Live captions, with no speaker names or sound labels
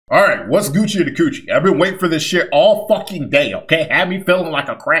All right, what's Gucci the Coochie? I've been waiting for this shit all fucking day, okay? Had me feeling like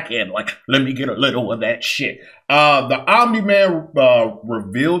a crackhead, like, let me get a little of that shit. The Omni-Man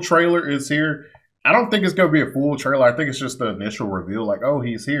reveal trailer is here. I don't think it's going to be a full trailer. I think it's just the initial reveal, like, oh,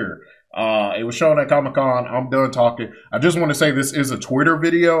 he's here. It was shown at Comic-Con. I'm done talking. I just want to say this is a Twitter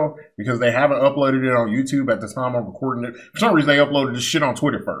video because they haven't uploaded it on YouTube at the time I'm recording it. For some reason, they uploaded this shit on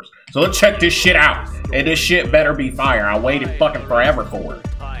Twitter first. So let's check this shit out. And this shit better be fire. I waited fucking forever for it.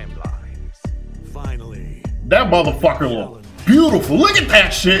 That motherfucker look beautiful. Look at that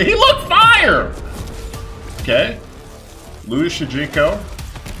shit. He looked fire. Okay. Louis Shijinko.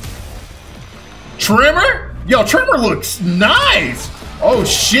 Trimmer? Yo, Trimmer looks nice. Oh,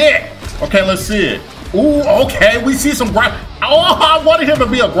 shit. Okay, let's see it. Ooh, okay. We see some grapple. Oh, I wanted him to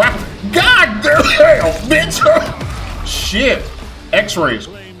be a grapple. God damn, bitch. Shit. X-rays.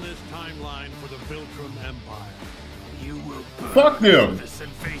 Fuck them.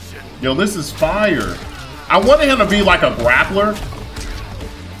 Yo, this is fire. I wanted him to be like a grappler.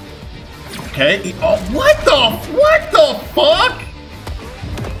 Okay. Oh, what the fuck?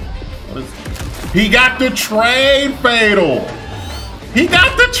 What is, he got the trade fatal. He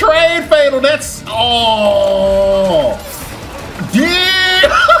got the trade fatal. That's oh, yeah.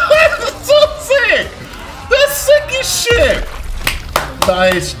 That's so sick. That's sick as shit.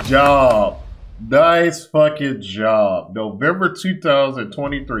 Nice job. Nice fucking job. November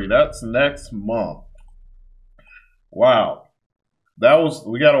 2023. That's next month. Wow. That was,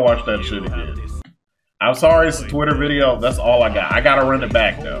 we gotta watch that shit again. I'm sorry it's a Twitter video. That's all I got. I gotta run it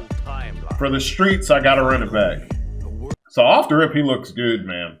back though. For the streets, I gotta run it back. So off the rip, he looks good,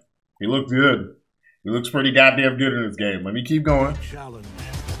 man. He looks good. He looks pretty goddamn good in this game. Let me keep going.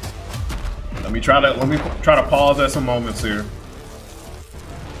 Let me try to pause at some moments here.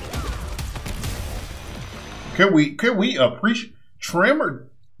 Could we appreciate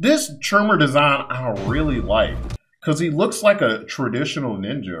Trimmer? This Trimmer design I really like. Because he looks like a traditional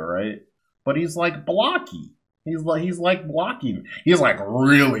ninja, right? But he's like blocky. He's like blocking. He's like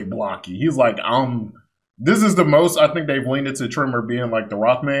really blocky. He's like, this is the most I think they've leaned into Trimmer being like the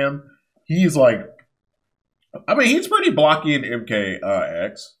Rothman. He's like, I mean, he's pretty blocky in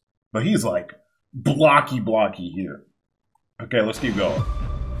MKX, but he's like blocky here. Okay, let's keep going.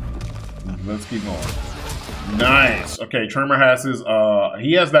 Let's keep going. Nice. Okay, Trimmer has his,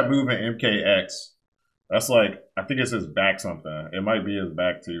 he has that move in MKX. That's like, I think it's his back something. It might be his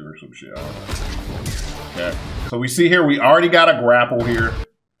back too or some shit. I don't know. Okay. So we see here, we already got a grapple here.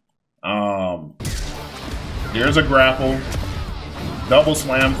 There's a grapple. Double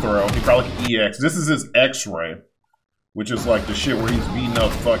slam throw. He probably can EX. This is his X-ray, which is like the shit where he's beating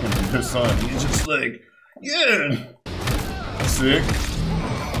up fucking his son. He's just like, yeah. Sick.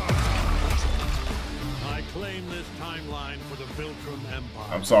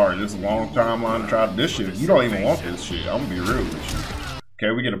 I'm sorry, this is a long timeline to try this shit. You don't even want this shit. I'm gonna be real with you.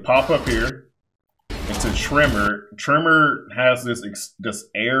 Okay, we get a pop up here. It's a Trimmer. Trimmer has this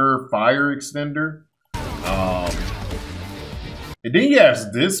air fire extender. And then he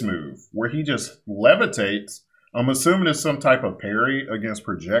has this move where he just levitates. I'm assuming it's some type of parry against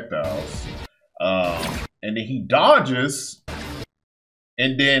projectiles. And then he dodges.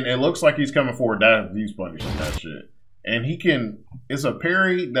 And then it looks like he's coming forward. He's punishing that shit. And he can, it's a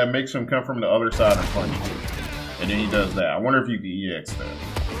parry that makes him come from the other side and punch you. And then he does that. I wonder if you can EX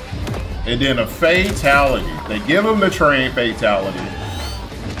that. And then a fatality. They give him the train fatality.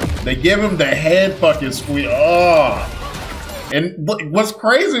 They give him the head fucking squeeze. Oh. And what's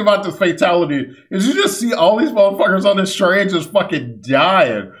crazy about this fatality is you just see all these motherfuckers on this train just fucking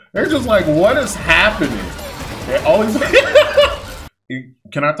dying. They're just like, what is happening? And all these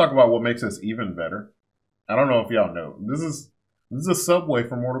Can I talk about what makes this even better? I don't know if y'all know. This is a subway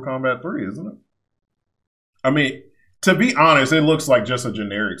from Mortal Kombat 3, isn't it? I mean, to be honest, it looks like just a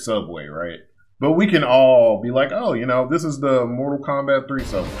generic subway, right? But we can all be like, oh, you know, this is the Mortal Kombat 3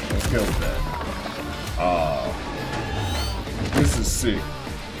 subway. Let's go with that. This is sick.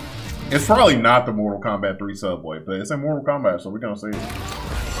 It's probably not the Mortal Kombat 3 subway, but it's in Mortal Kombat, so we're gonna see it.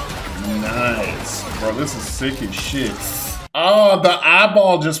 Nice. Bro, this is sick as shit. Oh, the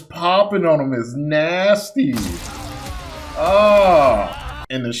eyeball just popping on him is nasty. Oh,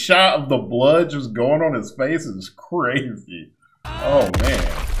 and the shot of the blood just going on his face is crazy. Oh,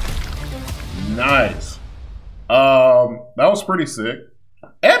 man. Nice. That was pretty sick.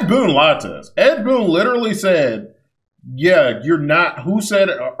 Ed Boon lied to us. Ed Boon literally said, yeah, you're not, who said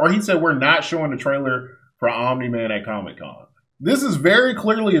it? Or he said, we're not showing the trailer for Omni-Man at Comic-Con. This is very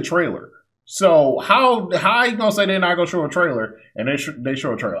clearly a trailer. So how are you gonna say they're not gonna show a trailer and they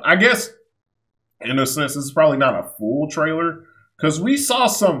show a trailer? I guess in a sense, this is probably not a full trailer because we saw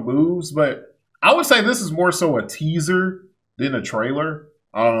some moves, but I would say this is more so a teaser than a trailer.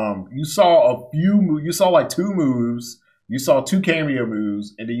 You saw a few, you saw like 2 moves, you saw 2 cameo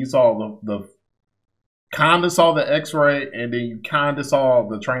moves, and then you saw the kind of saw the X-ray, and then you kind of saw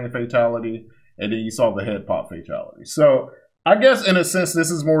the train fatality, and then you saw the head pop fatality. So I guess in a sense,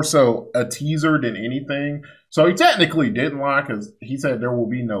 this is more so a teaser than anything. So he technically didn't lie because he said there will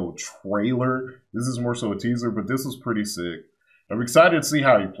be no trailer. This is more so a teaser, but this is pretty sick. I'm excited to see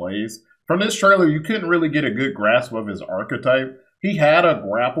how he plays. From this trailer, you couldn't really get a good grasp of his archetype. He had a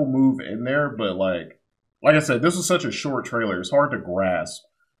grapple move in there, but like I said, this is such a short trailer. It's hard to grasp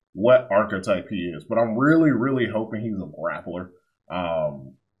what archetype he is. But I'm really, really hoping he's a grappler.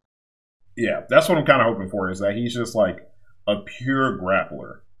 Yeah, that's what I'm kind of hoping for, is that he's just like a pure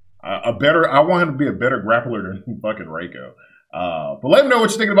grappler. I want him to be a better grappler than fucking Reiko. But let me know what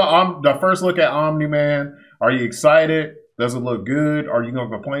you're thinking about the first look at Omni, man. Are you excited? Does it look good? Are you going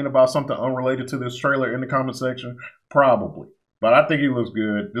to complain about something unrelated to this trailer in the comment section? Probably. But I think he looks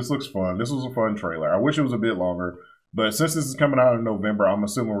good. This looks fun. This was a fun trailer. I wish it was a bit longer. But since this is coming out in November, I'm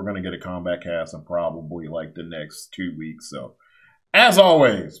assuming we're going to get a Kombat cast in probably like the next 2 weeks. So, as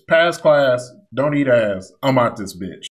always, pass class, don't eat ass. I'm out this bitch.